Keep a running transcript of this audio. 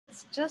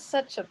it's just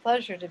such a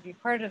pleasure to be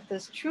part of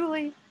this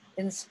truly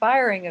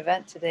inspiring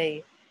event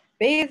today.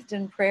 Bathed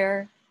in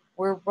prayer,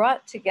 we're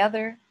brought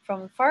together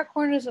from far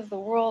corners of the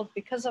world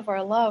because of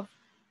our love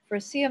for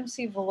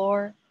CMC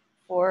Valor,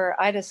 for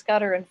Ida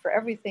Scudder, and for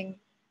everything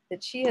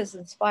that she has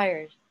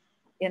inspired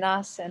in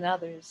us and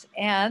others.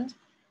 And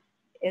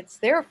it's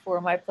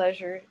therefore my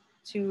pleasure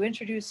to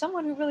introduce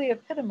someone who really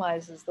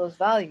epitomizes those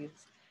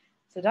values.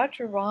 So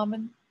Dr.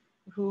 Raman,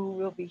 who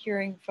we'll be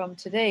hearing from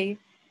today,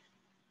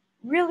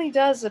 really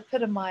does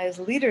epitomize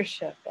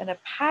leadership and a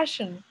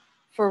passion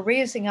for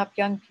raising up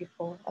young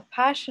people, a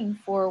passion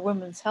for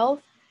women's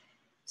health.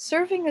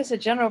 Serving as a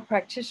general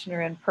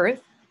practitioner in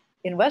Perth,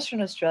 in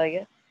Western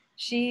Australia,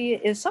 she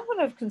is someone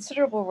of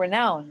considerable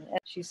renown. And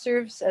she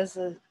serves as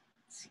a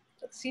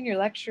senior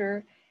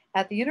lecturer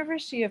at the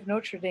University of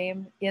Notre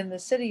Dame in the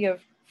city of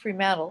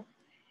Fremantle.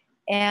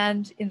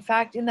 And in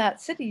fact, in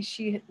that city,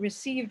 she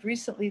received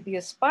recently the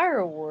Aspire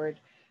Award,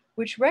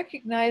 which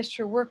recognized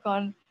her work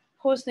on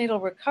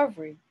postnatal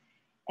recovery.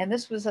 And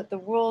this was at the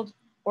World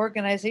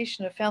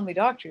Organization of Family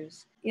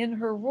Doctors. In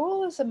her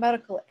role as a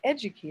medical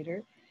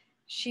educator,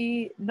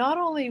 she not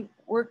only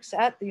works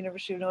at the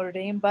University of Notre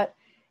Dame, but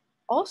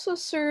also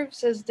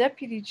serves as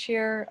deputy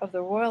chair of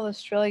the Royal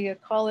Australia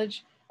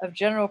College of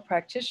General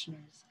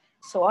Practitioners.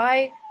 So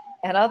I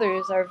and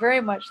others are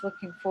very much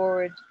looking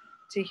forward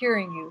to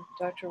hearing you,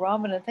 Dr.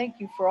 Raman, and thank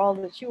you for all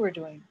that you are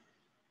doing.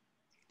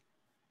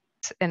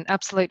 It's an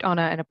absolute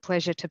honor and a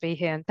pleasure to be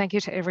here. And thank you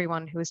to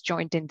everyone who has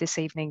joined in this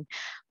evening,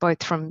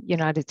 both from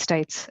United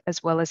States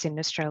as well as in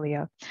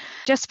Australia.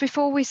 Just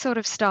before we sort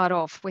of start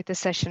off with the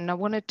session, I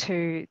wanted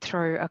to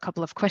throw a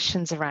couple of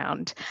questions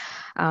around.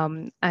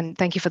 And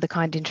thank you for the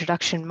kind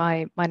introduction.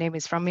 My name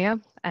is Ramya,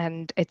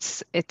 and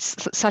it's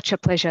such a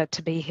pleasure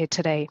to be here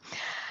today.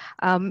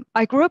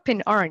 I grew up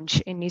in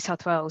Orange in New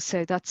South Wales,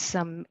 so that's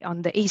on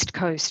the east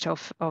coast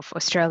of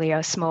Australia,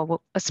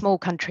 a small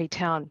country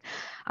town.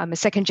 I'm a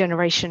second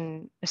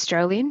generation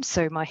Australian,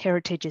 so my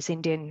heritage is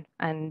Indian,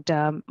 and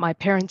my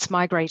parents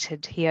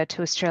migrated here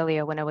to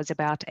Australia when I was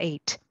about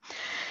 8.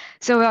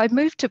 So I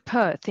moved to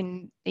Perth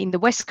in the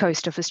west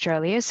coast of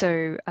Australia,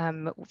 so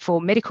for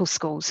medical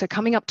school. So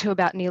coming up to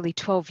about nearly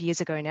 12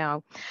 years ago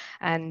now,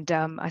 and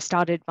I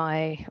started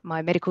my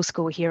medical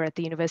school here at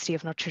the University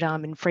of Notre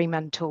Dame in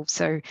Fremantle.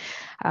 So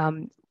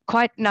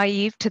quite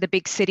naive to the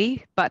big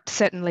city, but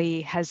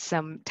certainly has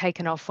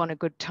taken off on a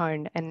good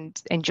tone,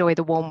 and enjoy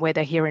the warm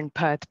weather here in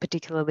Perth,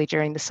 particularly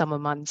during the summer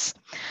months.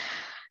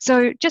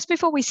 So just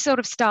before we sort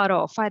of start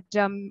off, I'd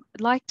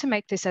like to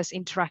make this as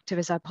interactive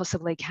as I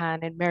possibly can.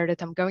 And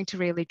Meredith, I'm going to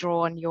really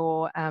draw on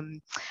your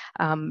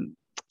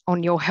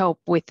help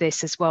with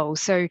this as well.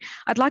 So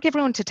I'd like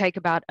everyone to take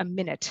about a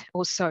minute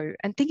or so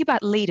and think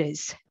about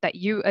leaders that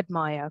you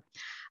admire.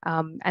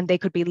 And they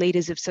could be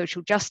leaders of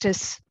social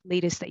justice,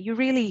 leaders that you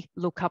really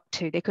look up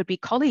to. There could be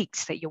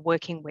colleagues that you're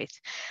working with,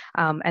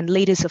 and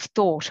leaders of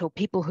thought, or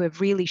people who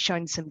have really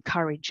shown some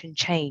courage and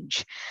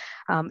change.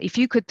 If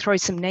you could throw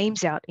some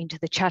names out into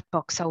the chat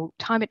box, I'll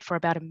time it for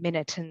about a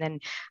minute, and then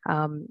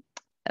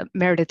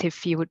Meredith,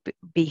 if you would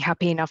be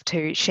happy enough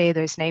to share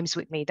those names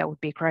with me, that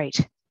would be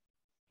great.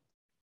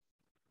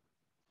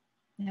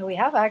 Yeah, we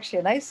have actually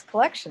a nice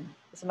collection.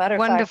 As a matter of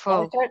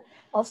Wonderful. fact,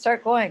 I'll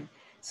start going.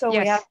 So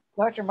yes. We have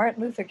Dr.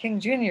 Martin Luther King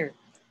Jr.,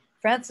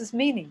 Francis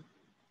Meany,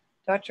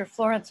 Dr.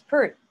 Florence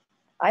Pert.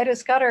 Ida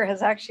Scudder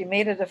has actually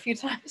made it a few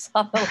times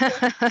on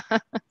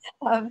the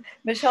list.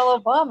 Michelle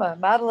Obama,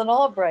 Madeleine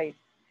Albright.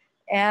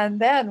 And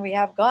then we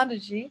have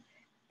Gandhiji,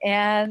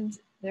 and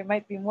there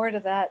might be more to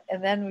that.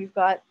 And then we've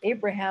got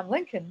Abraham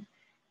Lincoln,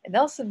 and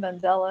Nelson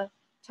Mandela,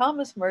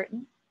 Thomas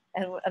Merton,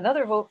 and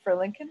another vote for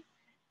Lincoln,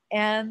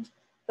 and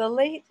the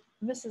late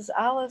Mrs.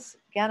 Alice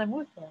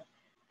Ganamutha,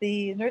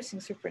 the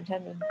nursing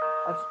superintendent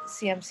of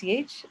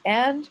CMCH,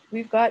 and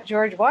we've got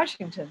George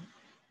Washington.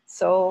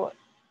 So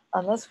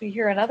unless we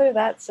hear another,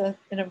 that's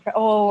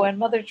and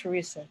Mother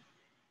Teresa.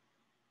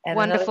 And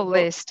wonderful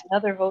list.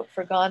 Another vote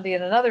for Gandhi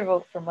and another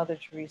vote for Mother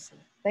Teresa.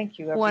 Thank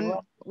you, everyone.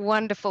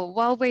 Wonderful.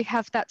 While we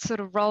have that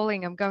sort of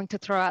rolling, I'm going to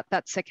throw out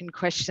that second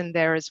question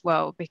there as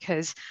well,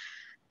 because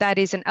that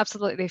is an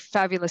absolutely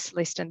fabulous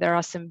list. And there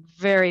are some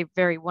very,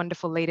 very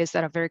wonderful leaders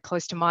that are very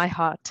close to my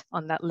heart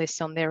on that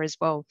list on there as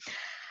well.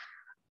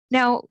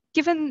 Now,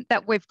 given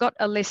that we've got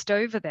a list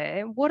over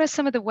there, what are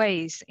some of the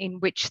ways in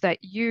which that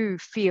you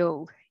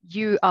feel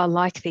you are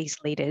like these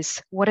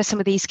leaders? What are some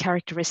of these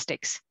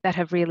characteristics that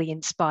have really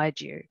inspired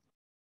you?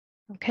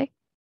 Okay,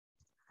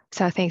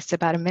 so I think it's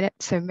about a minute.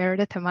 So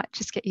Meredith, I might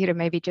just get you to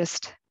maybe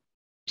just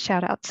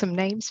shout out some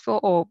names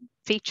or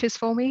features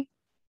for me.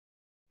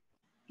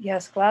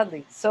 Yes,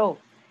 gladly. So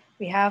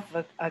we have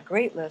a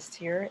great list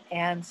here.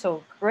 And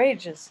so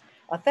courageous,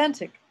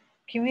 authentic,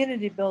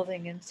 community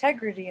building,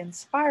 integrity,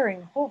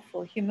 inspiring,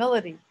 hopeful,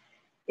 humility,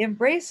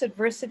 embrace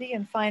adversity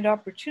and find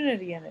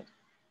opportunity in it,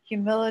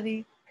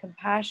 humility,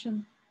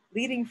 compassion,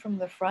 leading from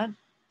the front,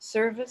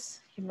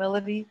 service,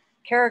 humility,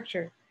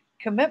 character,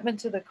 commitment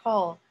to the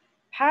call,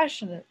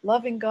 passionate,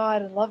 loving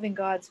God and loving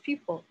God's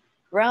people,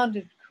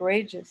 grounded,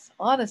 courageous,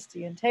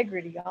 honesty,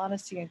 integrity,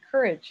 honesty and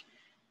courage,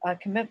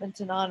 commitment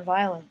to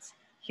nonviolence,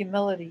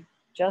 humility,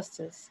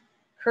 justice,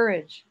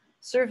 courage,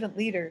 servant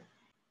leader.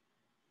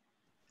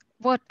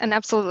 What an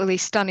absolutely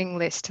stunning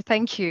list.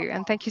 Thank you.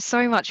 And thank you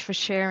so much for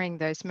sharing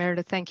those,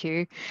 Meredith. Thank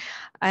you.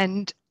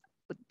 And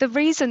the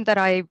reason that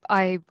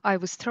I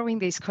was throwing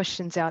these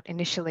questions out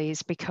initially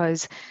is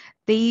because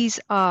these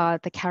are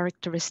the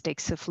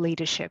characteristics of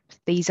leadership.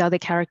 These are the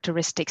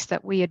characteristics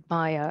that we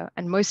admire,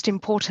 and most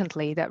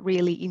importantly, that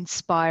really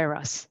inspire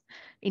us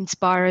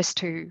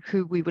to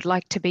who we would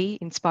like to be,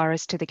 inspire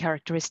us to the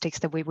characteristics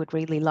that we would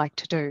really like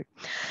to do.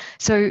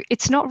 So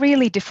it's not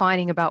really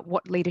defining about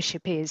what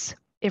leadership is.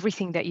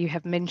 Everything that you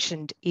have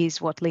mentioned is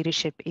what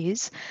leadership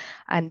is.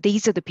 And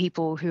these are the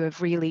people who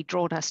have really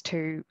drawn us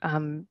to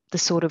the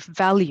sort of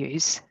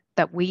values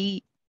that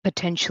we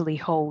potentially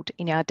hold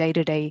in our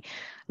day-to-day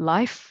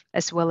life,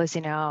 as well as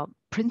in our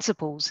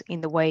principles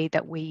in the way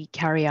that we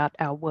carry out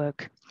our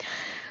work.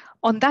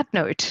 On that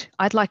note,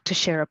 I'd like to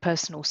share a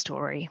personal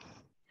story.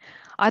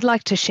 I'd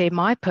like to share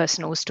my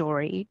personal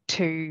story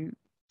to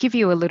give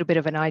you a little bit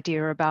of an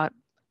idea about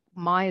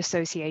my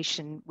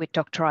association with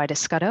Dr. Ida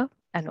Scudder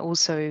and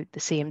also the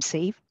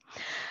CMC,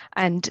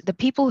 and the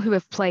people who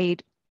have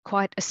played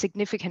quite a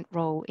significant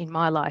role in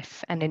my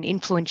life and an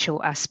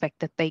influential aspect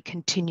that they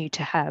continue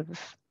to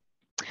have.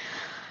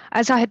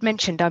 As I had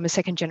mentioned, I'm a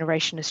second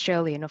generation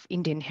Australian of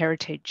Indian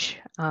heritage,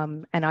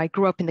 and I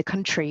grew up in the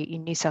country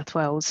in New South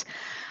Wales.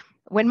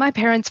 When my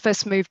parents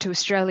first moved to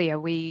Australia,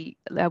 we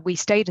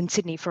stayed in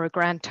Sydney for a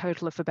grand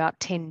total of about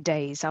 10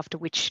 days, after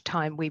which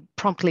time we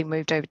promptly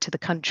moved over to the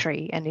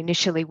country. And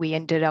initially we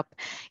ended up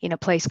in a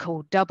place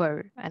called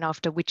Dubbo, and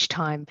after which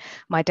time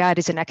my dad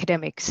is an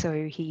academic,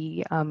 so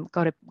he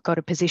got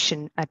a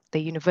position at the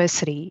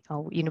University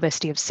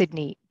of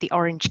Sydney, the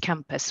Orange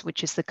campus,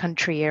 which is the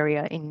country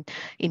area in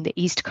the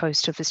east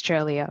coast of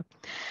Australia.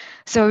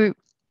 So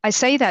I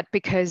say that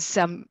because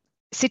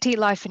city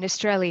life in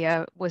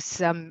Australia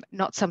was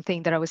not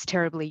something that I was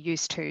terribly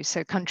used to.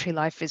 So country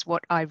life is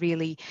what I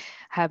really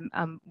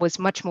was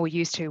much more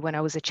used to when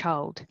I was a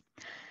child.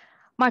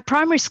 My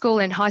primary school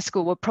and high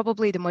school were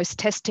probably the most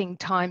testing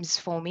times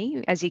for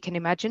me, as you can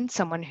imagine,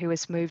 someone who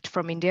has moved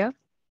from India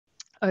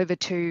over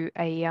to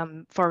a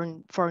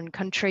foreign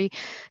country.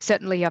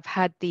 Certainly I've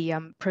had the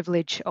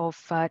privilege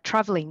of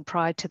traveling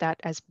prior to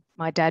that. As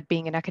my dad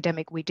being an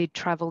academic, we did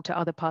travel to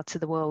other parts of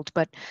the world,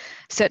 but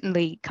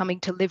certainly coming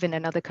to live in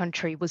another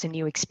country was a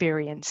new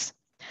experience.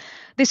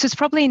 This was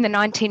probably in the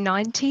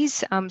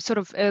 1990s, sort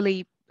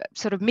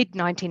of mid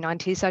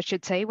 1990s, I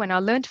should say, when I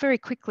learned very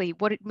quickly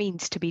what it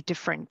means to be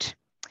different,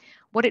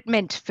 what it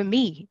meant for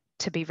me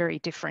to be very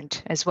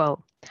different as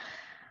well.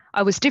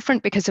 I was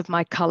different because of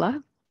my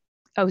color.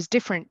 I was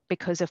different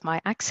because of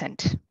my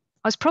accent.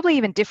 I was probably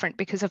even different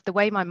because of the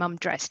way my mum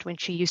dressed when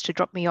she used to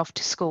drop me off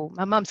to school.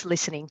 My mum's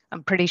listening.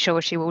 I'm pretty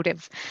sure she would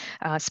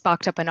have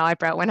sparked up an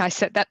eyebrow when I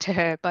said that to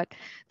her. But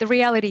the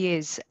reality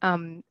is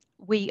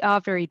we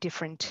are very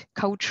different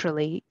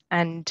culturally,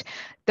 and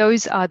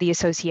those are the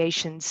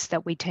associations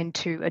that we tend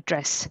to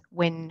address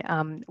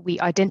when we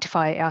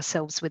identify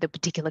ourselves with a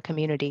particular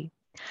community.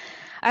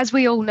 As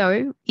we all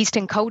know,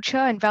 Eastern culture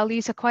and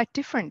values are quite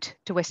different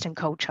to Western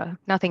culture.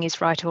 Nothing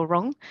is right or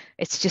wrong.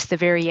 It's just the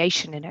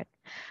variation in it.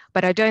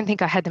 But I don't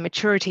think I had the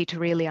maturity to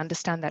really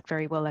understand that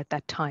very well at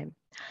that time.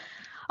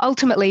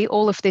 Ultimately,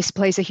 all of this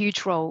plays a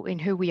huge role in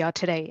who we are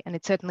today, and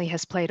it certainly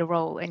has played a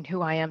role in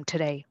who I am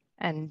today,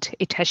 and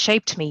it has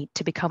shaped me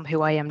to become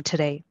who I am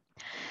today.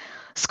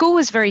 School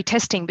was very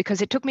testing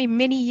because it took me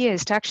many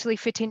years to actually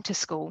fit into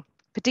school,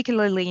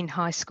 particularly in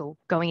high school,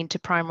 going into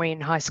primary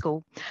and high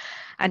school.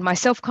 And my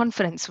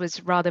self-confidence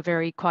was rather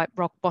quite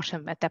rock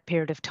bottom at that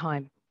period of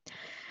time.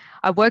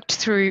 I worked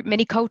through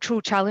many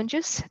cultural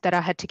challenges that I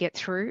had to get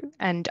through,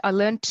 and I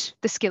learned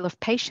the skill of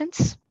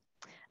patience,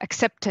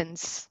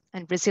 acceptance,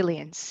 and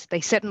resilience. They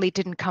certainly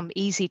didn't come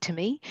easy to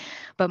me,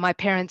 but my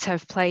parents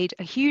have played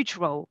a huge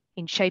role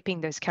in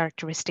shaping those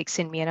characteristics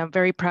in me, and I'm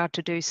very proud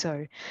to do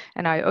so.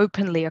 And I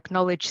openly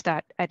acknowledge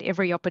that at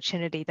every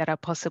opportunity that I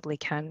possibly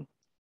can.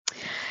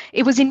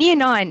 It was in year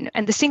 9,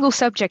 and the single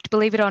subject,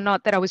 believe it or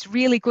not, that I was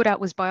really good at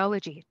was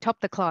biology, top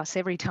the class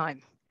every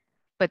time.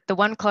 But the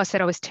one class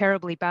that I was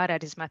terribly bad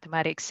at is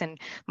mathematics,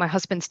 and my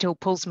husband still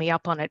pulls me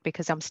up on it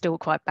because I'm still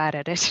quite bad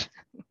at it.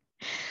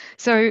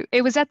 So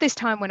it was at this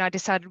time when I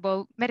decided,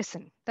 well,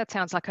 medicine, that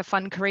sounds like a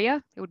fun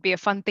career. It would be a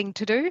fun thing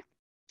to do.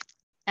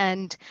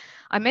 And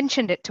I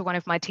mentioned it to one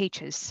of my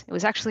teachers. It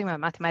was actually my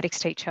mathematics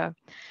teacher.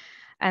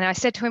 And I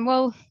said to him,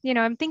 well,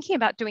 I'm thinking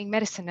about doing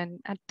medicine. And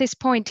at this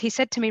point, he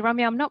said to me,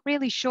 Ramya, I'm not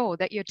really sure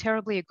that you're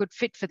terribly a good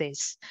fit for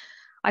this.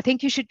 I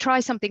think you should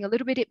try something a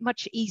little bit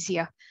much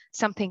easier,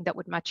 something that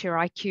would match your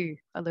IQ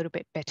a little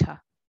bit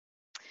better.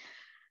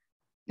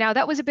 Now,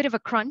 that was a bit of a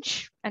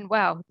crunch. And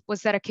wow,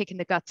 was that a kick in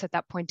the guts at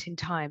that point in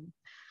time.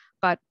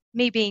 But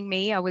me being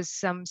me, I was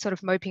sort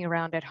of moping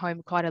around at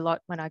home quite a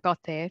lot when I got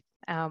there.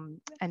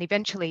 And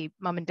eventually,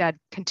 mum and dad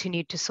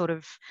continued to sort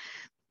of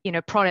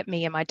prod at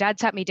me, and my dad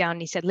sat me down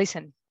and he said,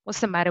 listen,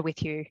 what's the matter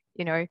with you?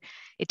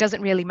 It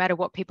doesn't really matter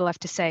what people have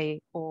to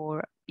say,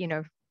 or,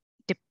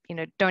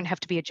 don't have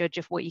to be a judge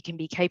of what you can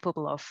be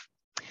capable of.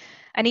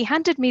 And he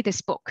handed me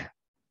this book.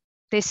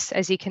 This,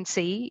 as you can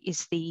see,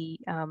 is the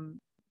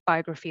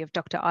biography of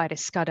Dr. Ida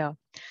Scudder.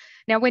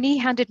 Now, when he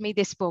handed me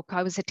this book,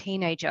 I was a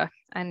teenager.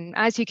 And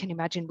as you can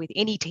imagine with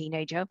any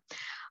teenager,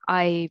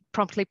 I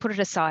promptly put it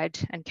aside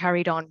and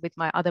carried on with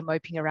my other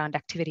moping around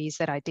activities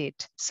that I did.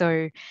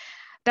 So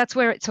that's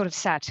where it sort of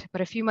sat.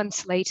 But a few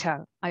months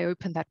later, I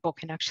opened that book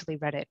and actually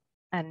read it.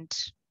 And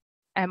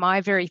am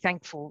I very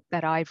thankful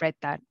that I read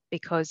that,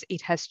 because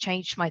it has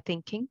changed my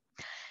thinking.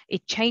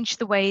 It changed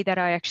the way that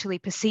I actually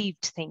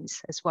perceived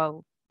things as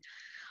well.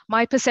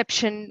 My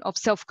perception of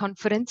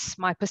self-confidence,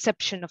 my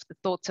perception of the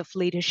thoughts of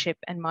leadership,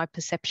 and my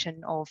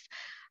perception of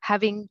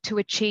having to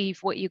achieve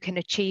what you can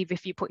achieve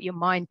if you put your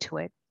mind to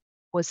it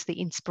was the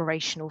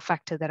inspirational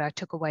factor that I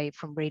took away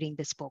from reading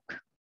this book.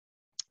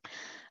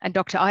 And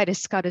Dr. Ida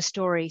Scudder's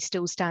story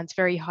still stands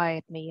very high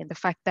at me. And the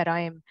fact that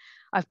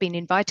I've been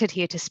invited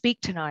here to speak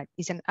tonight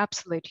is an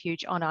absolute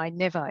huge honor. I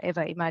never,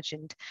 ever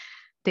imagined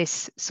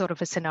this sort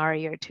of a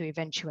scenario to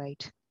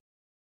eventuate.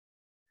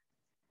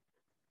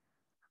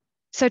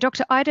 So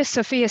Dr. Ida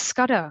Sophia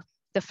Scudder,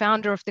 the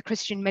founder of the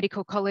Christian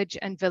Medical College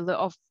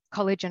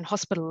and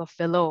Hospital of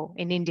Vellore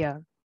in India,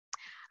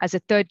 as a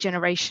third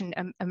generation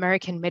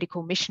American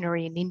medical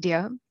missionary in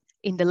India,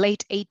 in the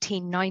late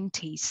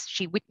 1890s,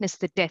 she witnessed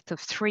the death of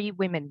 3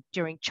 women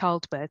during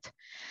childbirth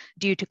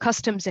due to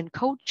customs and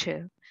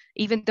culture.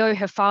 Even though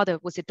her father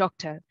was a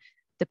doctor,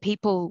 the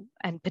people,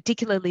 and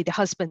particularly the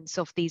husbands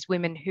of these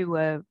women who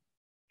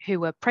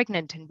were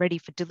pregnant and ready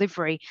for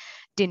delivery,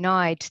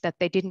 denied that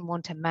they didn't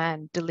want a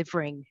man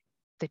delivering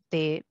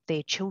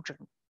their children.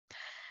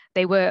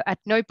 They were at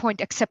no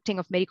point accepting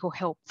of medical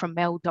help from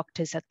male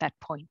doctors at that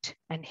point,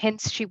 and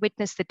hence she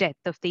witnessed the death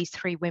of these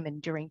 3 women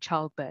during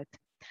childbirth.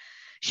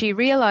 She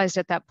realized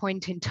at that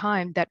point in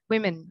time that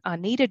women are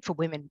needed for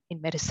women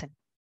in medicine.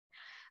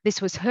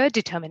 This was her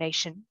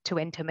determination to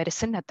enter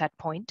medicine at that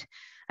point,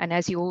 and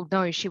as you all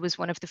know, she was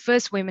one of the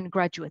first women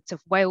graduates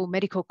of Wales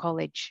Medical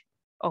College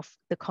of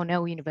the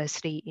Cornell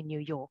University in New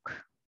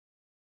York.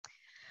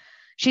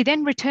 She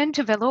then returned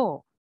to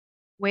Vellore,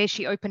 where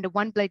she opened a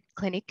one-bed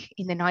clinic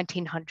in the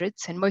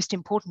 1900s, and most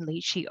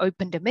importantly, she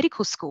opened a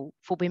medical school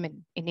for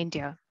women in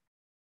India.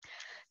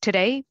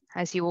 Today,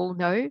 as you all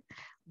know,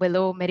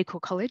 Vellore Medical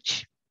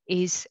College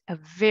is a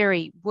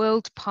very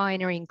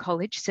world-pioneering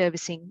college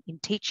servicing in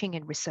teaching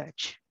and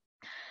research.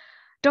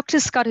 Dr.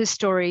 Scudder's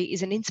story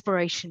is an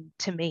inspiration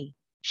to me.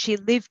 She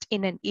lived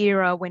in an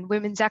era when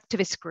women's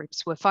activist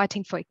groups were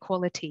fighting for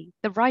equality.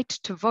 The right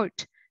to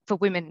vote for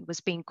women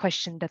was being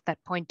questioned at that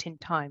point in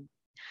time.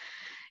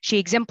 She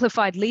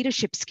exemplified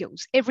leadership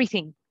skills,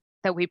 everything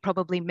that we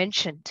probably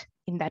mentioned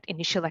in that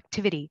initial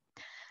activity,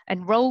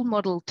 and role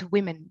model to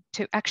women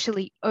to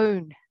actually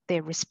own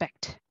their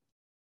respect.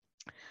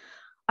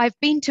 I've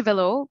been to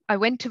Vellore. I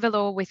went to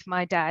Vellore with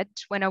my dad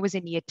when I was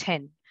in year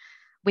 10,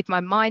 with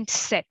my mind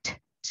set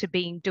to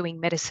doing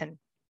medicine,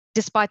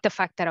 despite the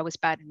fact that I was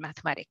bad in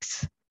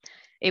mathematics.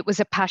 It was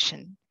a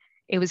passion.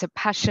 It was a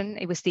passion.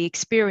 It was the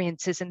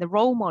experiences and the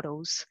role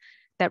models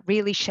that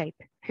really shape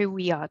who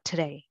we are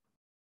today.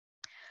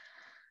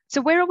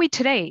 So where are we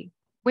today?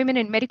 Women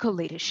in medical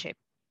leadership.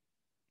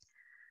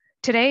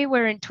 Today,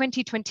 we're in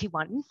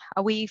 2021.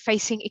 Are we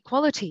facing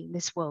equality in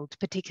this world,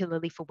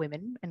 particularly for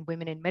women and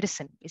women in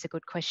medicine is a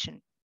good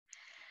question.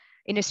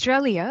 In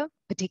Australia,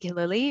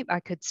 particularly, I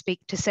could speak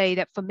to say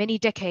that for many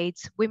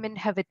decades, women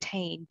have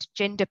attained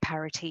gender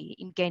parity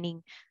in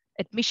gaining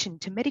admission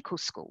to medical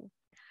school.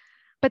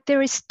 But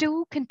there is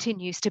still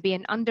continues to be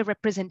an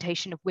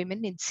underrepresentation of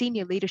women in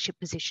senior leadership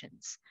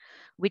positions,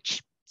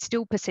 which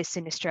still persists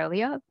in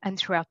Australia and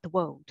throughout the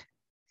world.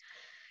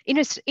 In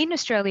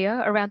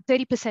Australia, around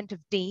 30% of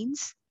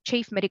deans,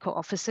 chief medical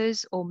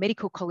officers, or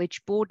medical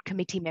college board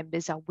committee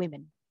members are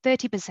women,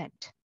 30%,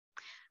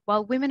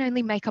 while women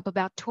only make up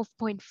about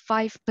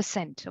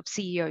 12.5% of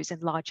CEOs in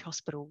large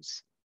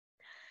hospitals.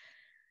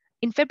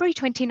 In February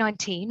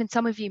 2019, and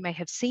some of you may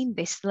have seen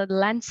this, The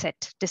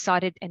Lancet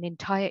decided an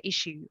entire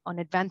issue on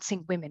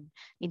advancing women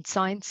in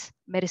science,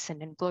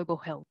 medicine, and global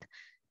health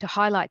to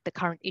highlight the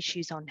current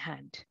issues on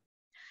hand.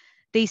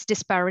 These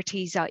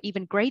disparities are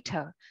even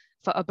greater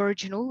for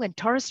Aboriginal and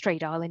Torres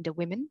Strait Islander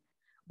women,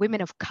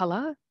 women of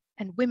colour,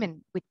 and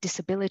women with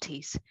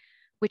disabilities,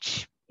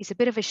 which is a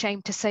bit of a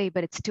shame to say,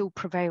 but it still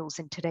prevails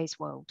in today's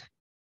world.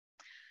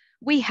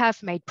 We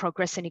have made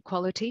progress in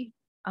equality.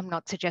 I'm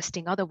not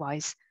suggesting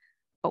otherwise,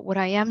 but what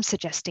I am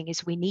suggesting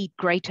is we need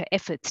greater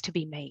efforts to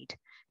be made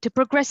to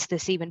progress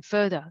this even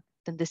further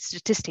than the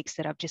statistics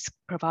that I've just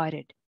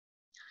provided.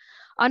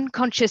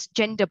 Unconscious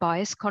gender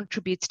bias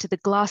contributes to the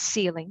glass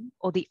ceiling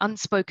or the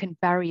unspoken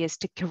barriers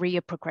to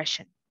career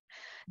progression.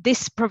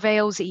 This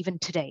prevails even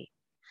today,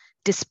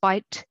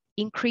 despite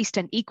increased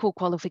and equal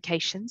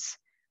qualifications,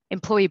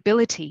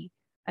 employability,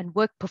 and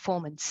work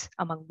performance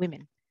among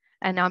women.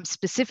 And I'm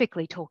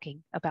specifically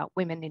talking about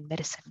women in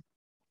medicine.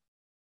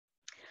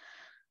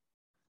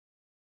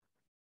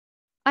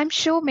 I'm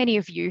sure many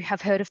of you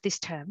have heard of this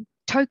term,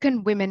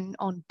 token women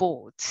on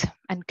boards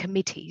and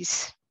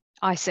committees.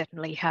 I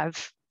certainly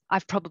have.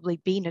 I've probably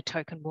been a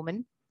token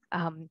woman.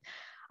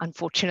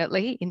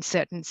 unfortunately, in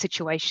certain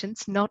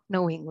situations, not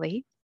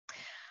knowingly.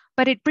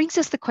 But it brings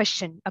us the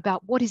question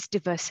about what is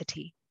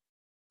diversity?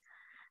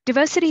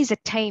 Diversity is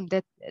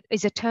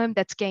a term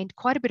that's gained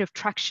quite a bit of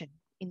traction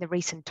in the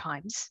recent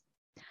times.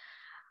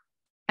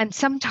 And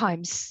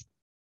sometimes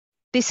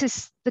this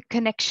is the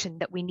connection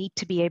that we need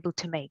to be able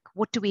to make.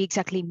 What do we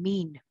exactly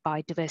mean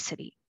by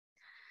diversity?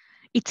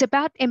 It's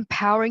about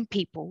empowering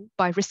people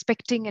by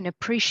respecting and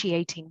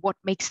appreciating what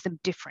makes them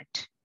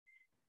different.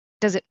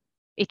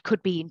 It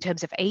could be in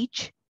terms of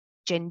age,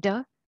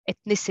 gender,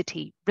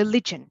 ethnicity,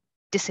 religion,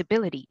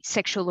 disability,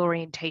 sexual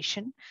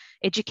orientation,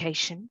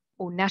 education,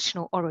 or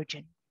national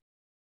origin.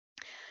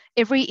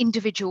 Every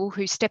individual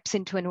who steps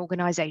into an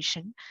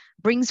organization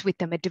brings with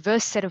them a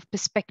diverse set of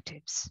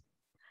perspectives,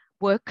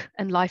 work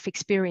and life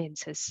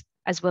experiences,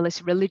 as well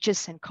as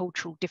religious and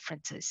cultural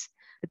differences.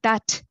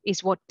 That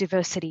is what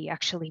diversity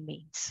actually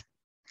means.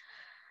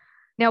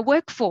 Now,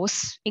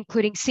 workforce,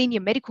 including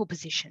senior medical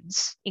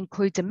positions,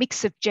 includes a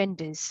mix of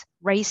genders,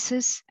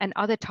 races, and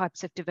other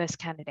types of diverse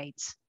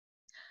candidates.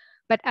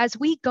 But as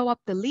we go up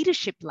the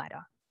leadership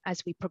ladder,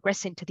 as we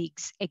progress into the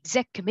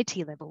exec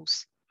committee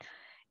levels,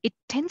 it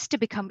tends to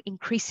become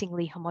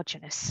increasingly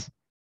homogenous.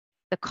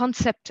 The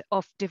concept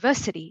of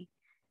diversity,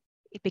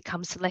 it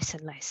becomes less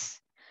and less.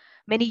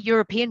 Many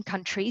European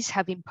countries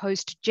have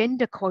imposed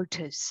gender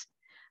quotas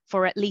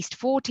for at least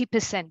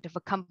 40% of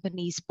a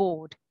company's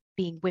board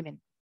being women.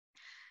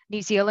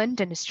 New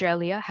Zealand and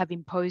Australia have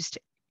imposed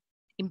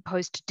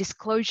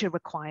disclosure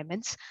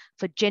requirements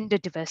for gender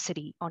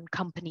diversity on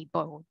company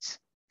boards.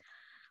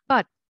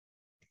 But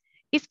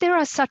if there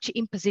are such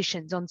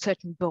impositions on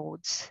certain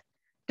boards,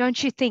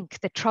 don't you think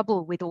the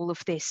trouble with all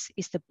of this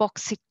is the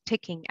box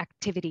ticking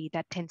activity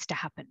that tends to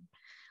happen?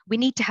 We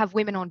need to have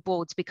women on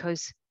boards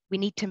because we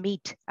need to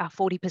meet our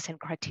 40%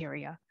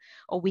 criteria,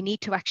 or we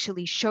need to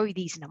actually show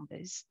these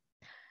numbers.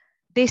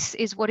 This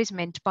is what is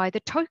meant by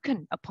the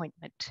token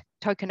appointment.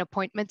 Token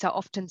appointments are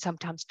often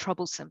sometimes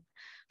troublesome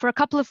for a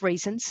couple of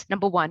reasons.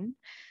 Number one,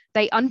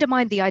 they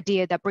undermine the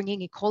idea that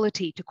bringing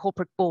equality to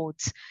corporate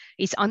boards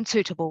is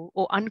unsuitable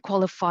or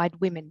unqualified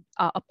women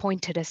are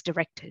appointed as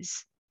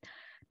directors.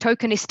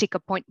 Tokenistic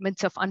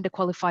appointments of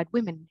underqualified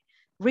women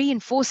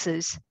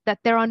reinforces that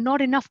there are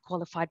not enough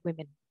qualified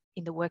women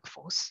in the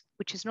workforce,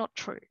 which is not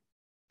true.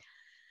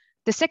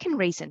 The second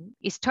reason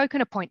is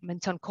token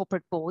appointments on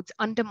corporate boards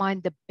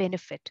undermine the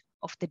benefit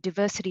of the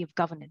diversity of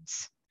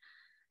governance.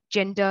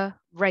 Gender,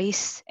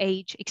 race,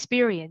 age,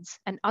 experience,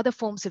 and other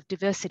forms of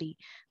diversity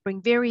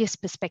bring various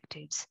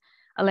perspectives,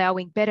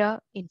 allowing better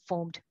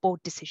informed board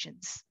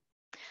decisions.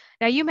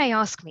 Now, you may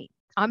ask me,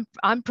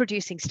 I'm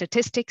producing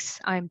statistics,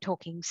 I'm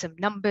talking some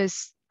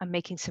numbers, I'm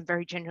making some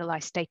very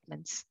generalized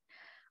statements.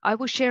 I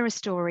will share a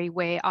story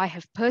where I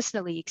have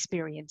personally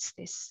experienced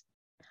this.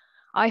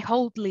 I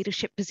hold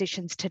leadership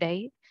positions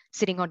today,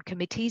 sitting on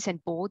committees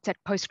and boards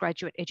at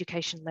postgraduate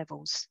education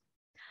levels.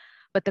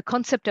 But the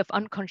concept of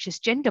unconscious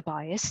gender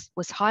bias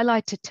was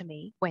highlighted to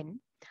me when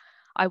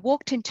I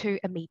walked into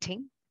a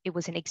meeting. It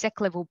was an exec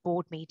level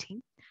board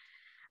meeting,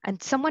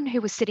 and someone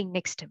who was sitting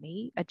next to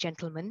me, a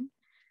gentleman,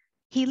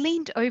 he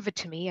leaned over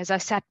to me as I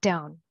sat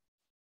down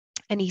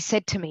and he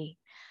said to me,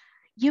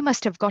 "You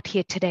must have got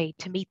here today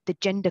to meet the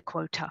gender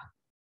quota."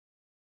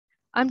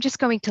 I'm just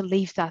going to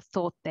leave that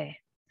thought there.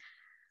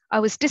 I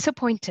was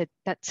disappointed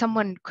that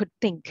someone could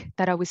think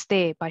that I was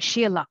there by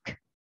sheer luck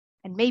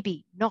and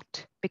maybe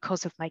not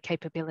because of my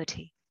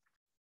capability.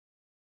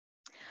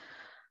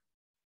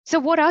 So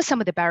what are some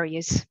of the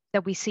barriers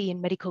that we see in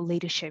medical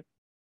leadership?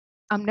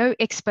 I'm no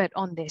expert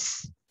on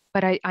this,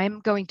 but I am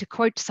going to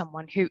quote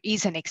someone who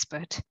is an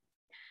expert.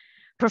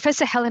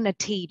 Professor Helena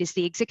Teed is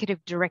the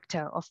Executive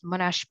Director of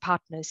Monash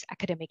Partners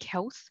Academic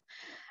Health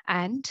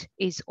and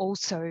is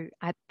also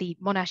at the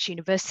Monash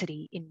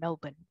University in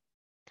Melbourne.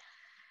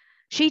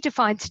 She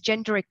defines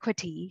gender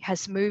equity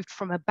has moved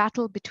from a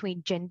battle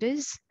between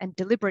genders and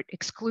deliberate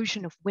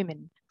exclusion of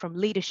women from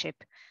leadership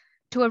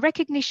to a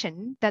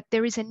recognition that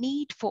there is a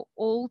need for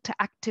all to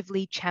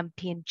actively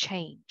champion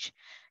change,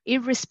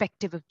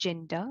 irrespective of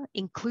gender,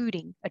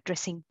 including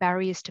addressing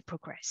barriers to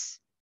progress.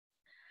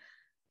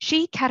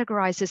 She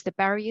categorizes the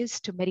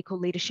barriers to medical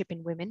leadership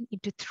in women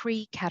into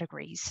three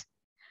categories.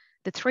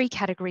 The three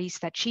categories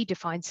that she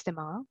defines them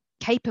are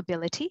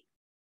capability,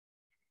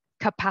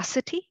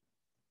 capacity,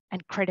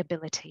 and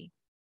credibility.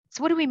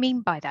 So what do we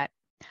mean by that?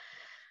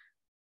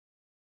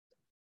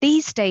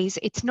 These days,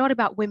 it's not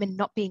about women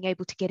not being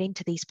able to get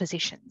into these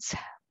positions,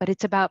 but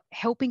it's about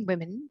helping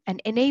women and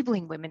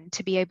enabling women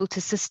to be able to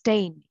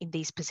sustain in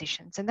these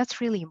positions. And that's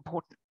really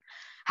important.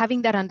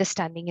 Having that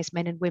understanding as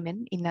men and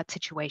women in that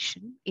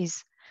situation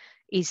is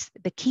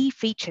the key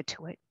feature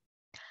to it.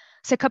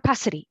 So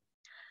capacity.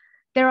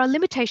 There are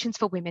limitations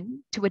for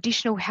women to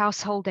additional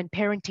household and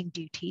parenting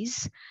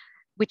duties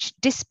which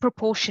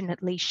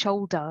disproportionately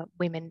shoulder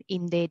women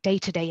in their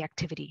day-to-day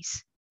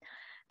activities.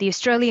 The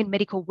Australian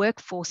medical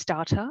workforce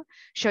data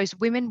shows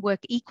women work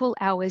equal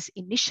hours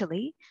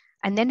initially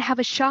and then have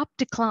a sharp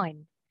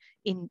decline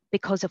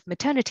because of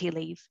maternity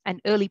leave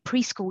and early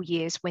preschool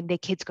years when their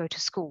kids go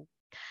to school.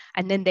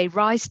 And then they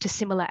rise to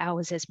similar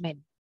hours as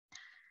men.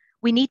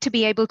 We need to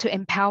be able to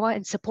empower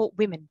and support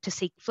women to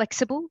seek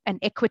flexible and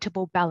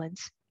equitable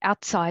balance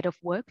outside of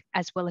work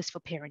as well as for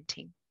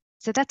parenting.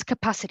 So that's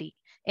capacity,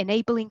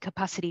 enabling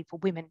capacity for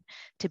women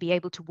to be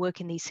able to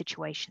work in these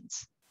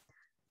situations.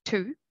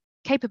 2,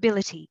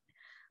 capability,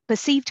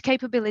 perceived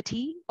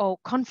capability or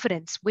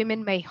confidence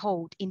women may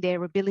hold in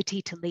their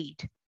ability to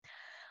lead.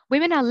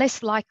 Women are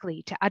less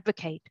likely to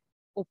advocate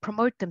or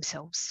promote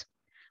themselves,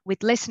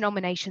 with less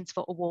nominations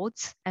for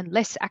awards and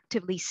less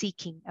actively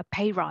seeking a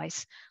pay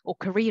rise or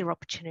career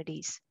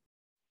opportunities.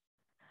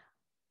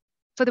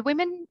 For the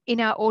women in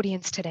our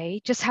audience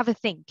today, just have a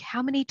think.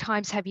 How many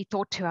times have you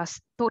thought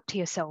to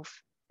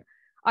yourself,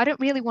 I don't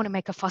really want to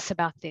make a fuss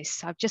about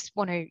this. I just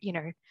want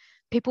to,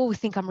 people will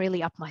think I'm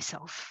really up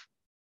myself.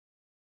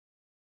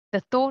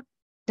 The thought,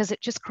 does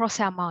it just cross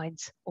our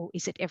minds, or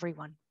is it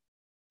everyone?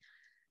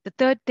 The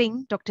third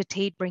thing Dr.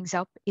 Teed brings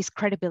up is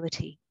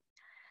credibility.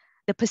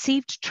 The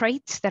perceived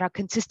traits that are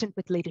consistent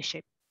with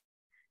leadership.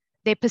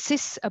 There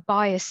persists a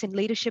bias in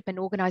leadership and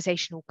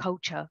organizational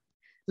culture,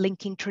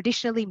 linking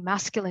traditionally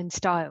masculine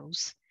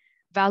styles,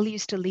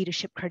 values to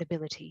leadership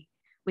credibility,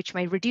 which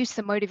may reduce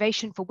the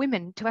motivation for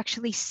women to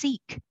actually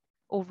seek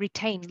or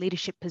retain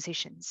leadership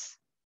positions.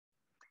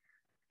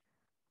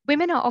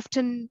 Women are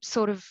often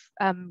sort of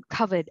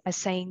covered as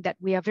saying that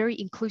we are very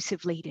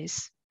inclusive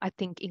leaders. I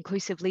think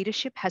inclusive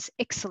leadership has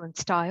excellent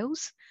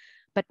styles,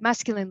 but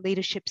masculine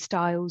leadership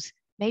styles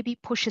maybe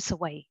push us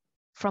away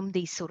from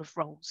these sort of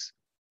roles.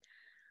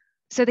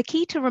 So the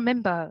key to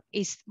remember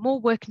is more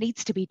work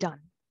needs to be done.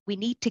 We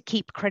need to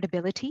keep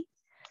credibility,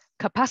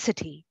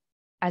 capacity,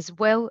 as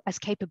well as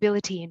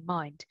capability in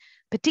mind,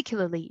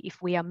 particularly if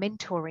we are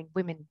mentoring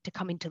women to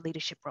come into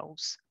leadership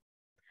roles.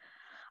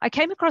 I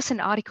came across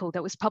an article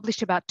that was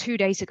published about 2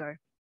 days ago.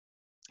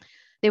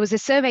 There was a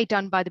survey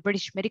done by the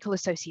British Medical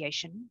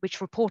Association,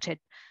 which reported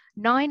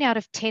 9 out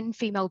of 10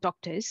 female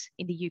doctors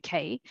in the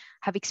UK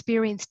have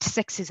experienced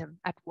sexism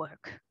at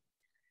work.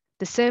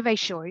 The survey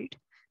showed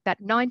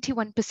that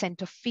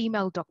 91% of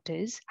female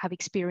doctors have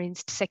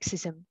experienced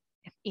sexism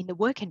in the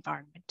work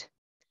environment.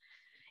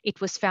 It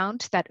was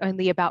found that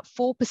only about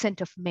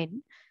 4% of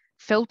men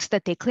felt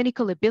that their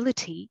clinical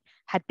ability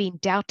had been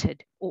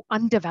doubted or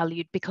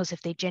undervalued because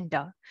of their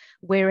gender,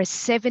 whereas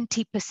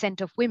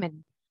 70% of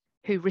women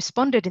who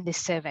responded in this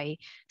survey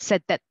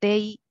said that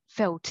they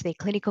felt their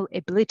clinical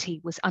ability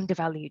was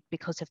undervalued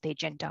because of their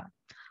gender.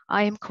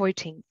 I am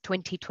quoting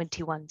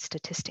 2021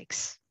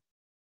 statistics.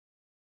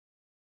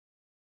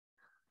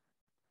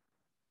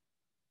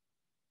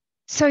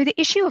 So the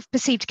issue of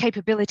perceived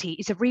capability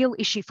is a real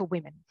issue for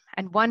women,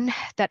 and one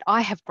that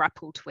I have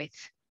grappled with.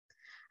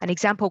 An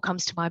example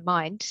comes to my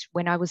mind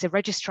when I was a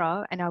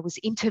registrar and I was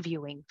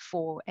interviewing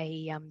for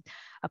a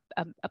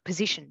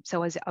position.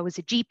 So I was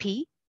a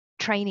GP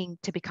training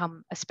to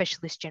become a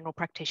specialist general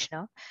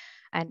practitioner.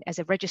 And as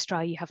a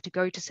registrar, you have to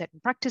go to certain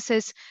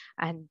practices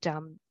and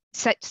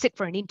sit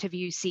for an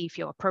interview, see if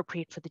you're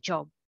appropriate for the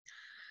job.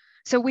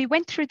 So we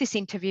went through this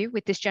interview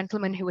with this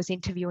gentleman who was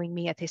interviewing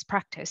me at this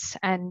practice,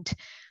 and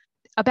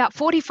about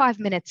 45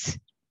 minutes,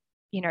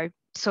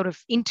 sort of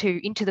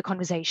into the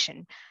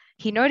conversation,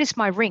 he noticed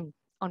my ring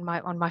on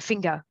my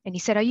finger, and he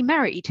said, "Are you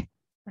married?"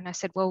 And I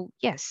said, "Well,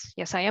 yes,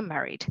 I am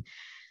married."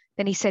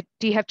 Then he said,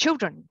 "Do you have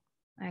children?"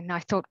 And I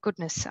thought,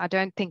 goodness, I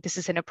don't think this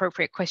is an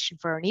appropriate question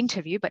for an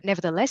interview, but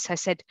nevertheless, I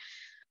said,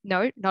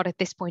 "No, not at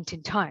this point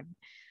in time."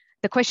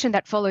 The question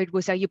that followed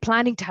was, "Are you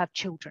planning to have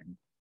children?"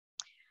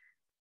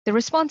 The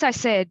response I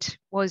said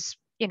was,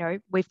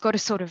 we've got to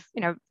sort of,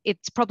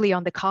 it's probably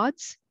on the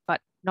cards,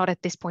 but not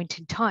at this point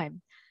in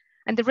time.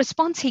 And the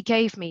response he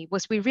gave me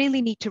was, "We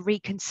really need to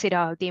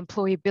reconsider the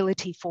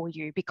employability for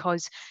you,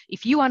 because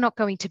if you are not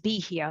going to be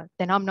here,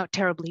 then I'm not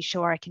terribly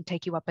sure I can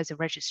take you up as a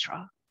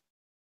registrar."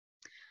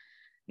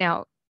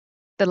 Now,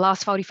 the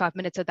last 45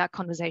 minutes of that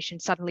conversation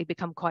suddenly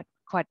become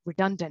quite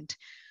redundant,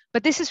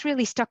 but this has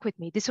really stuck with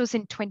me. This was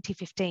in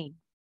 2015,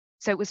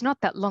 so it was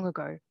not that long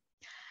ago.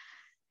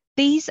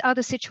 These are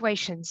the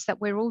situations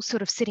that we're all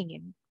sort of sitting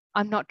in.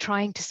 I'm not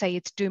trying to say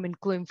it's doom and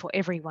gloom for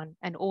everyone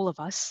and all of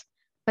us,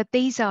 but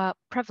these are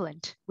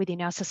prevalent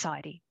within our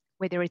society,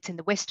 whether it's in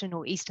the Western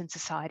or Eastern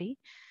society.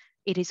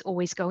 It is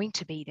always going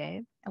to be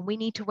there, and we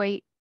need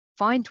to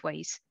find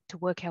ways to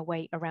work our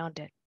way around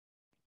it.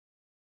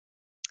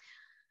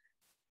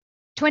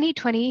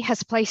 2020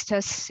 has placed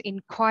us in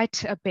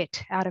quite a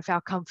bit out of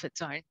our comfort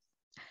zone,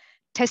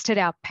 tested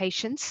our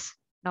patience,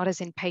 not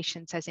as in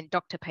patience as in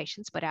doctor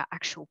patience, but our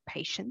actual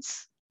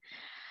patience,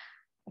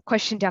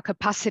 questioned our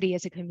capacity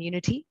as a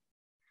community.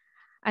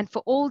 And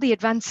for all the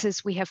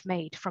advances we have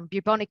made, from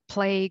bubonic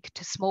plague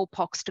to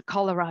smallpox to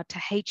cholera to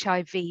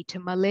HIV to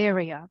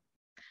malaria,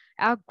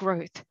 our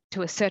growth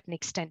to a certain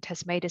extent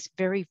has made us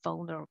very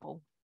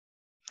vulnerable.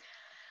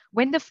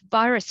 When the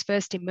virus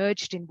first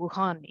emerged in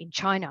Wuhan in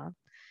China,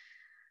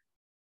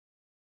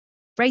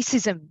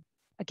 racism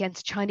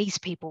against Chinese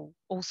people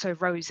also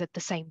rose at the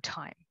same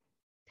time.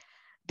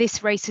 This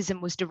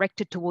racism was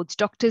directed towards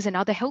doctors and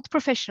other health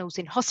professionals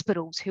in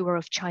hospitals who were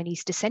of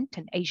Chinese descent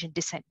and Asian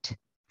descent.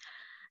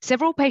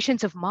 Several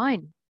patients of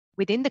mine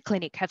within the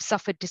clinic have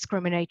suffered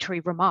discriminatory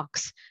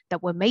remarks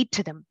that were made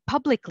to them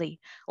publicly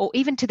or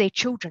even to their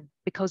children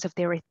because of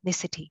their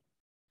ethnicity.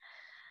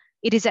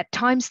 It is at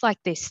times like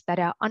this that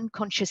our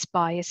unconscious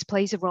bias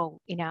plays a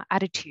role in our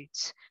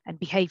attitudes and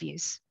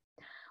behaviors.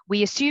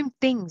 We assume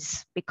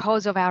things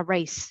because of our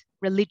race,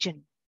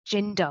 religion,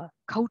 gender,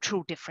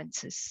 cultural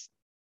differences.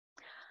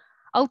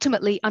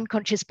 Ultimately,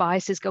 unconscious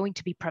bias is going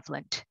to be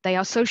prevalent. They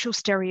are social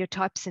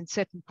stereotypes in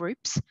certain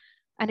groups,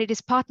 and it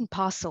is part and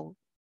parcel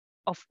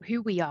of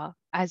who we are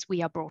as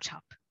we are brought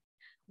up.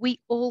 We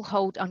all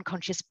hold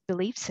unconscious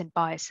beliefs and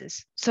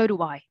biases. So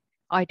do I.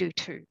 I do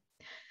too.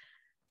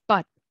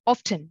 But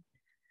often,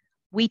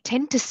 we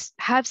tend to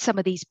have some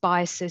of these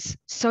biases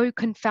so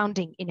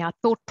confounding in our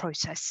thought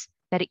process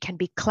that it can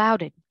be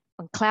clouded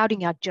and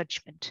clouding our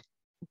judgment.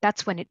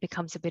 That's when it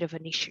becomes a bit of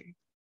an issue.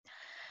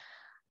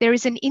 There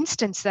is an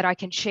instance that I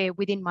can share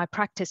within my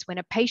practice when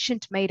a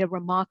patient made a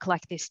remark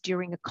like this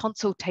during a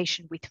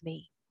consultation with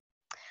me.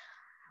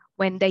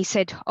 When they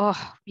said,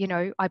 oh, you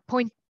know,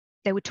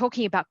 they were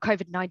talking about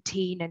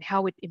COVID-19 and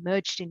how it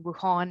emerged in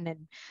Wuhan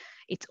and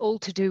it's all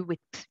to do with,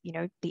 you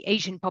know, the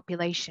Asian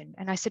population.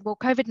 And I said, well,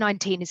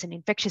 COVID-19 is an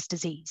infectious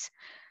disease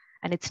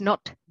and it's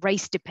not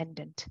race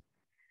dependent.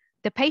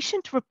 The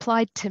patient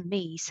replied to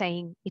me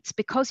saying, it's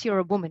because you're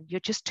a woman,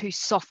 you're just too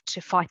soft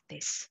to fight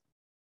this.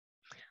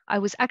 I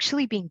was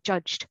actually being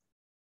judged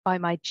for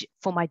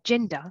my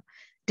gender,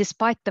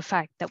 despite the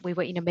fact that we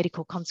were in a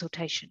medical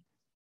consultation.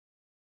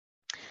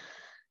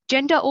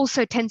 Gender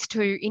also tends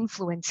to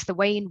influence the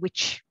way in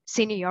which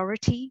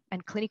seniority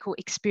and clinical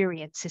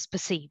experience is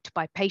perceived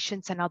by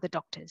patients and other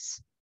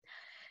doctors.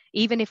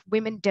 Even if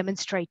women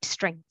demonstrate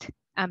strength,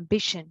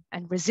 ambition,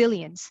 and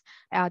resilience,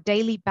 our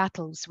daily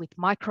battles with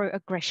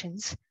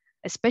microaggressions,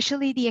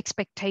 especially the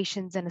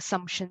expectations and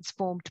assumptions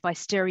formed by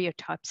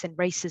stereotypes and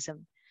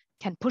racism,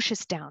 can push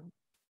us down.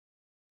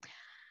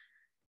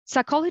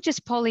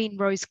 Psychologist Pauline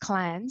Rose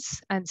Clance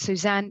and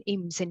Suzanne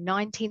Imes in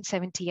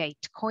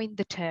 1978 coined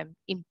the term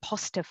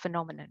imposter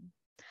phenomenon.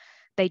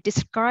 They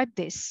described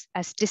this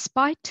as,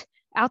 despite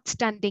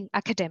outstanding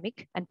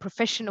academic and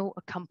professional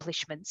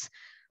accomplishments,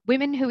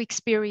 women who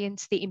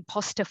experience the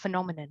imposter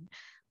phenomenon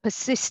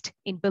persist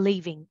in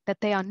believing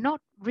that they are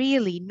not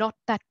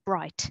that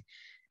bright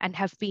and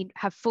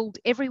have fooled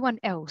everyone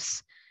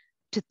else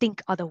to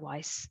think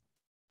otherwise.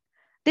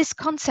 This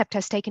concept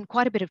has taken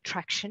quite a bit of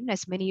traction,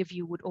 as many of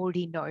you would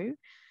already know,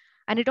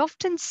 and it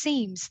often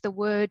seems the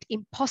word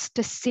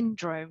imposter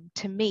syndrome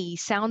to me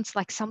sounds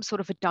like some sort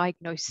of a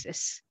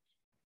diagnosis.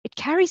 It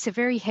carries a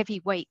very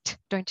heavy weight,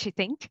 don't you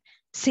think?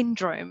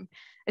 Syndrome,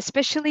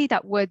 especially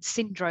that word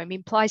syndrome,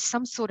 implies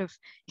some sort of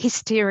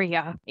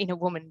hysteria in a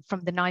woman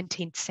from the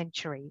 19th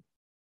century.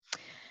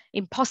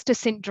 Imposter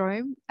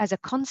syndrome as a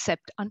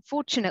concept,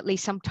 unfortunately,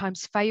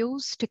 sometimes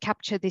fails to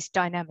capture this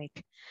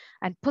dynamic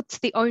and puts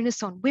the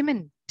onus on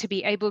women to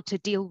be able to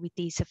deal with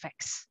these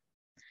effects.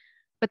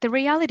 But the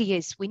reality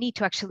is we need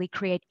to actually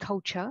create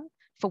culture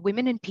for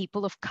women and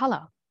people of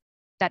color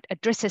that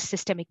addresses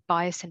systemic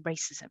bias and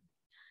racism.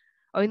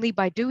 Only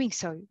by doing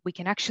so, we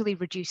can actually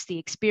reduce the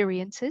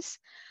experiences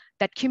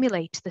that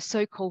accumulate the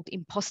so-called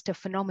imposter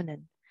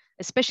phenomenon,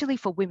 especially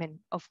for women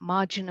of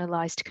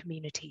marginalized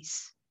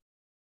communities.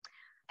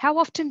 How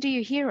often do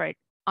you hear it?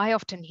 I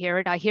often hear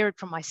it. I hear it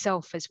from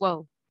myself as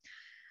well.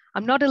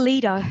 I'm not a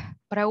leader,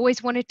 but I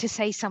always wanted to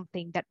say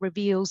something that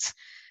reveals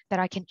that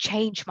I can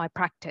change my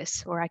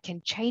practice or I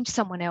can change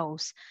someone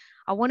else.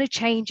 I want to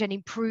change and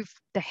improve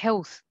the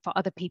health for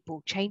other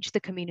people, change the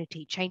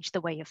community, change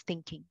the way of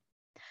thinking.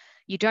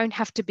 You don't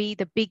have to be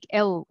the big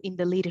L in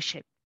the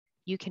leadership.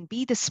 You can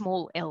be the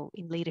small L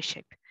in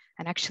leadership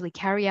and actually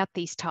carry out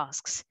these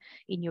tasks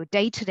in your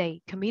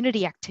day-to-day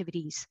community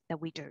activities that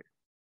we do.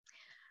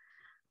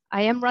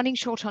 I am running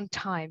short on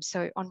time,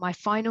 so on my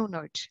final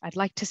note, I'd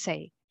like to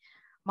say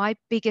my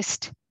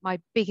biggest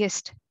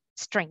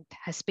strength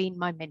has been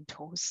my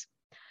mentors.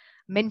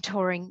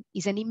 Mentoring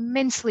is an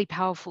immensely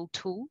powerful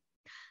tool,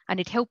 and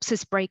it helps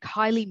us break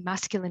highly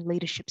masculine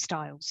leadership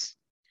styles.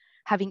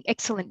 Having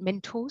excellent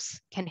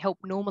mentors can help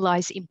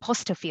normalize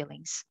imposter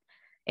feelings,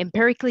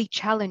 empirically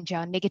challenge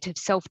our negative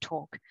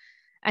self-talk,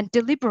 and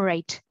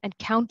deliberate and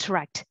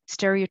counteract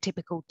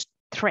stereotypical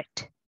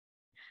threat.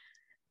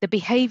 The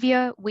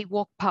behavior we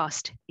walk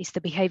past is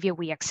the behavior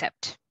we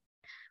accept.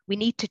 We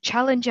need to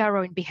challenge our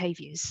own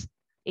behaviors.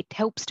 It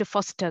helps to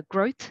foster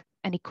growth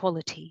and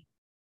equality.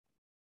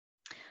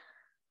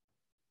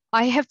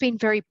 I have been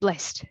very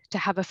blessed to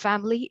have a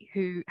family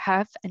who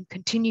have and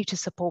continue to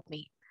support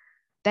me.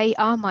 They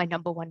are my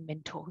number one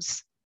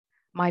mentors,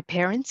 my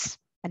parents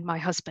and my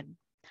husband.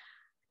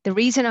 The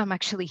reason I'm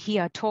actually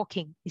here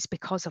talking is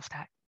because of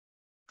that.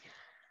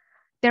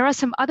 There are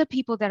some other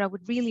people that I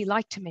would really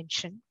like to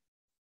mention.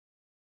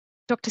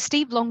 Dr.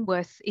 Steve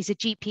Longworth is a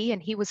GP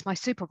and he was my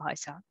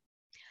supervisor.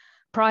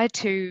 Prior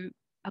to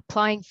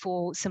applying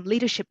for some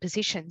leadership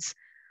positions,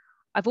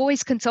 I've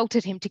always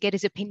consulted him to get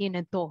his opinion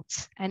and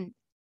thoughts. And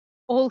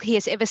all he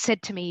has ever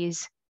said to me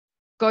is,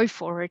 go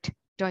for it,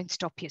 don't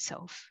stop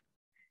yourself.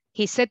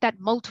 He said that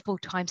multiple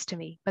times to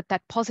me, but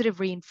that positive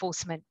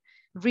reinforcement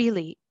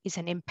really is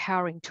an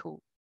empowering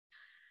tool.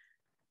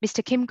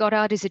 Mr. Kim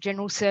Goddard is a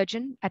general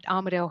surgeon at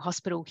Armidale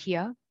Hospital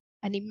here,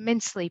 an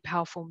immensely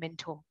powerful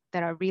mentor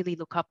that I really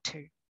look up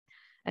to.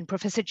 And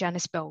Professor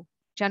Janice Bell.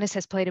 Janice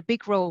has played a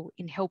big role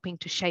in helping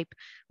to shape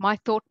my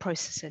thought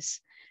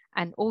processes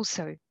and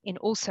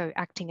also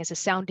acting as a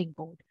sounding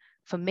board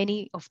for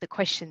many of the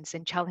questions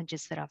and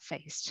challenges that I've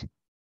faced.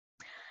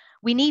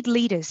 We need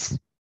leaders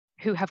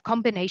who have a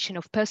combination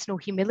of personal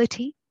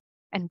humility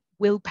and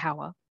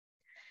willpower.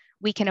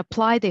 We can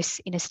apply this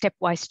in a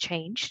stepwise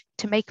change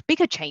to make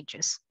bigger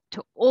changes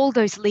to all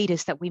those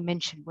leaders that we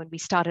mentioned when we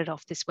started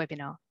off this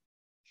webinar.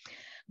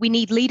 We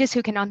need leaders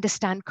who can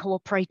understand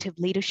cooperative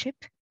leadership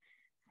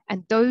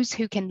and those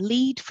who can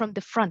lead from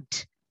the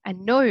front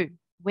and know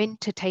when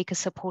to take a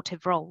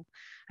supportive role.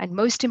 And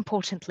most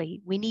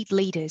importantly, we need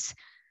leaders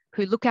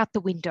who look out the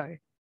window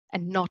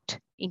and not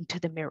into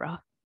the mirror.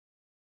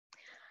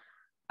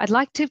 I'd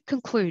like to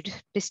conclude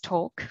this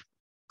talk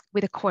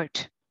with a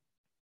quote.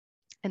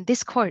 And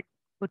this quote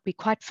would be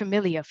quite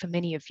familiar for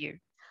many of you,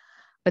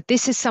 but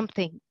this is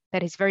something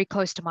that is very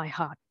close to my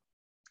heart.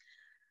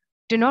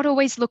 Do not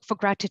always look for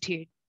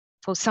gratitude,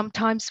 for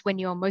sometimes when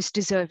you are most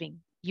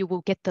deserving, you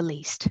will get the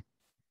least.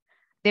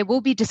 There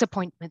will be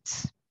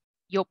disappointments.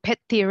 Your pet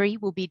theory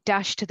will be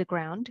dashed to the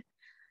ground.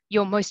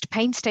 Your most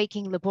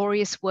painstaking,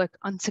 laborious work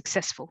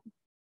unsuccessful.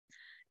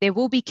 There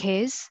will be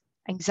cares,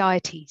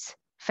 anxieties,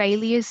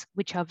 failures,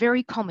 which are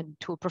very common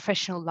to a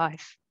professional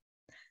life.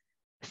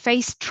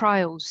 Face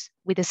trials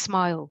with a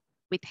smile,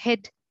 with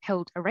head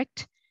held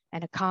erect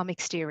and a calm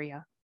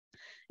exterior.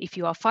 If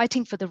you are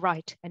fighting for the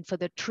right and for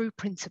the true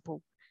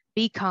principle,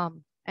 be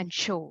calm and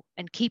sure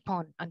and keep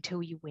on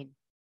until you win.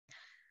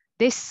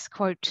 This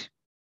quote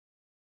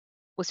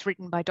was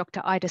written by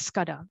Dr. Ida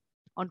Scudder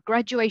on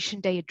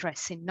graduation day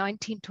address in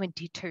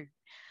 1922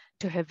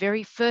 to her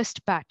very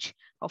first batch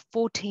of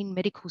 14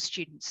 medical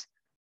students,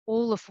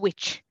 all of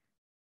which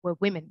were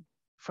women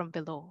from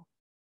Vellore.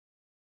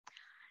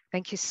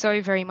 Thank you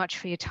so very much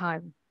for your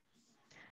time.